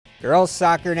Girls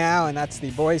soccer now, and that's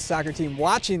the boys soccer team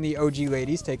watching the OG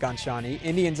ladies take on Shawnee.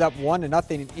 Indians up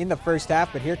 1-0 in the first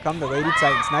half, but here come the Lady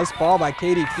Titans. Nice ball by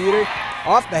Katie Feuder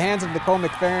off the hands of Nicole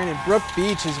McFerrin, and Brooke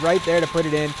Beach is right there to put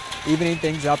it in, evening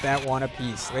things up at 1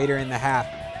 apiece. Later in the half,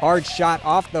 hard shot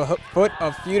off the foot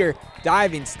of Feuder,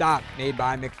 diving stop made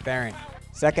by McFerrin.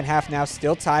 Second half now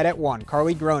still tied at 1.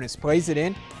 Carly Gronis plays it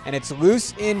in, and it's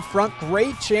loose in front.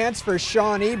 Great chance for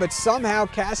Shawnee, but somehow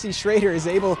Cassie Schrader is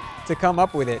able to come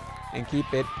up with it and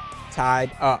keep it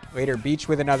tied up. Later, Beach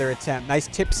with another attempt. Nice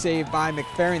tip save by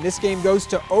McFerrin. This game goes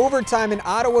to overtime, and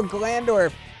Ottawa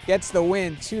Glandorf gets the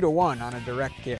win 2-1 on a direct kick.